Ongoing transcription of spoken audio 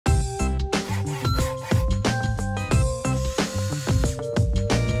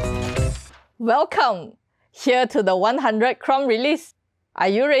Welcome here to the 100 Chrome release. Are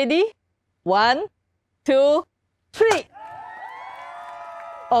you ready? 1, 2, 3.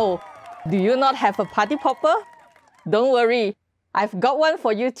 Oh, do you not have a party popper? Don't worry, I've got one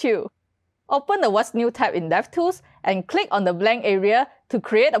for you too. Open the What's New tab in DevTools and click on the blank area to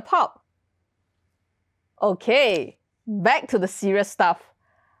create a pop. Okay, back to the serious stuff.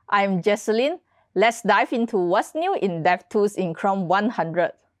 I'm Jesselyn. Let's dive into what's new in DevTools in Chrome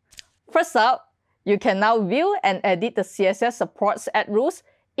 100. First up, you can now view and edit the CSS supports add rules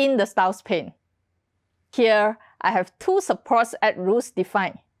in the Styles pane. Here, I have two supports add rules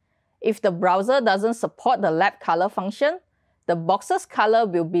defined. If the browser doesn't support the lab color function, the box's color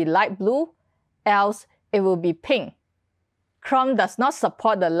will be light blue, else it will be pink. Chrome does not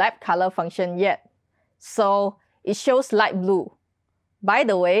support the lab color function yet, so it shows light blue. By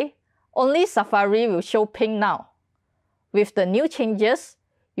the way, only Safari will show pink now. With the new changes,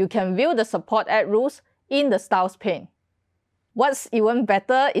 you can view the support add rules in the Styles pane. What's even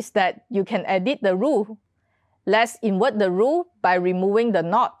better is that you can edit the rule. Let's invert the rule by removing the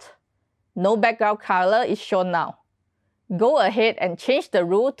knot. No background color is shown now. Go ahead and change the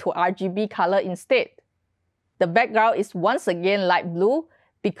rule to RGB color instead. The background is once again light blue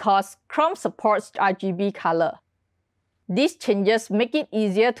because Chrome supports RGB color. These changes make it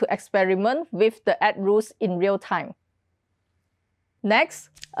easier to experiment with the add rules in real time. Next,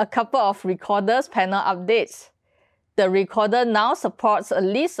 a couple of Recorders panel updates. The Recorder now supports a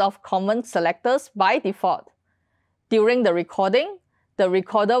list of common selectors by default. During the recording, the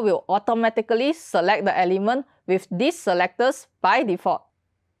Recorder will automatically select the element with these selectors by default.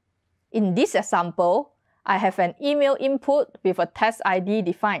 In this example, I have an email input with a text ID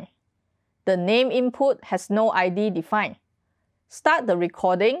defined. The name input has no ID defined. Start the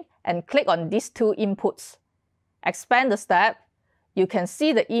recording and click on these two inputs. Expand the step. You can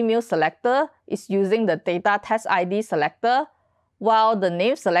see the email selector is using the data text ID selector, while the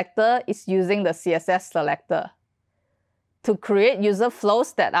name selector is using the CSS selector. To create user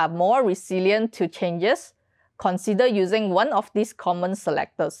flows that are more resilient to changes, consider using one of these common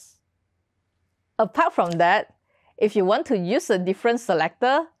selectors. Apart from that, if you want to use a different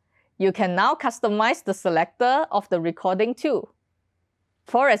selector, you can now customize the selector of the recording too.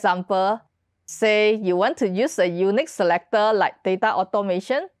 For example, say you want to use a unique selector like data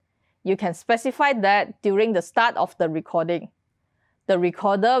automation, you can specify that during the start of the recording. The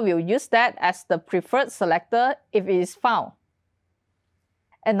recorder will use that as the preferred selector if it is found.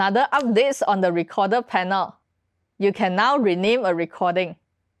 Another update on the Recorder panel. You can now rename a recording.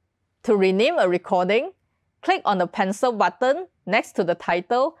 To rename a recording, click on the pencil button next to the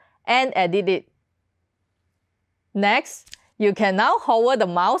title and edit it. Next, you can now hover the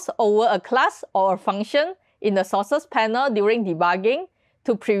mouse over a class or a function in the Sources panel during debugging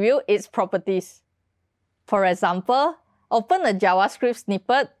to preview its properties. For example, open a JavaScript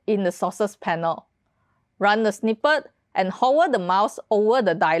snippet in the Sources panel. Run the snippet and hover the mouse over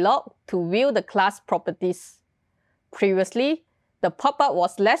the dialog to view the class properties. Previously, the pop-up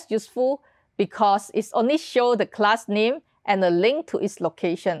was less useful because it only showed the class name and a link to its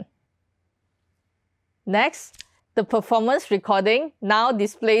location. Next, the performance recording now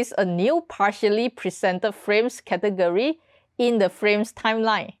displays a new partially presented frames category in the frames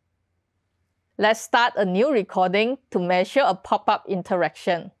timeline. Let's start a new recording to measure a pop-up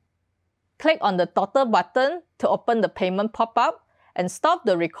interaction. Click on the total button to open the payment pop-up and stop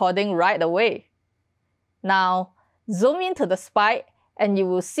the recording right away. Now, zoom into the spike and you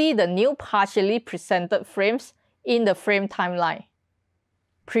will see the new partially presented frames in the frame timeline.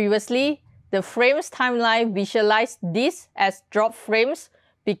 Previously, the frames timeline visualized this as drop frames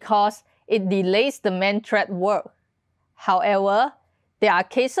because it delays the main thread work. However, there are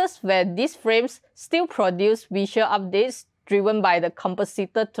cases where these frames still produce visual updates driven by the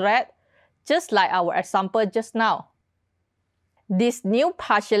compositor thread, just like our example just now. This new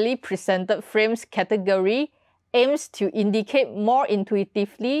partially presented frames category aims to indicate more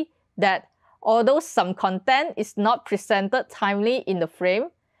intuitively that although some content is not presented timely in the frame,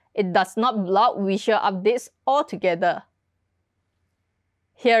 it does not block visual updates altogether.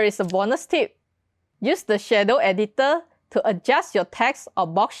 Here is a bonus tip. Use the shadow editor to adjust your text or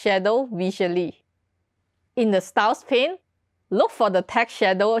box shadow visually. In the Styles pane, look for the text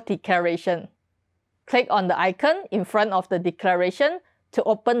shadow declaration. Click on the icon in front of the declaration to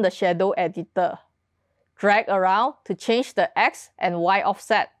open the shadow editor. Drag around to change the X and Y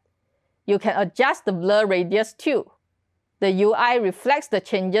offset. You can adjust the blur radius too. The UI reflects the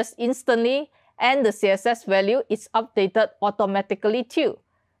changes instantly and the CSS value is updated automatically too.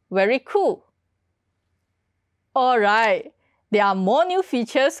 Very cool! Alright, There are more new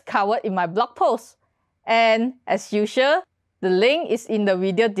features covered in my blog post. And as usual, the link is in the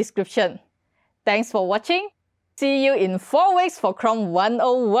video description. Thanks for watching. See you in 4 weeks for Chrome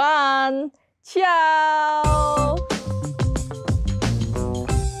 101. Ciao!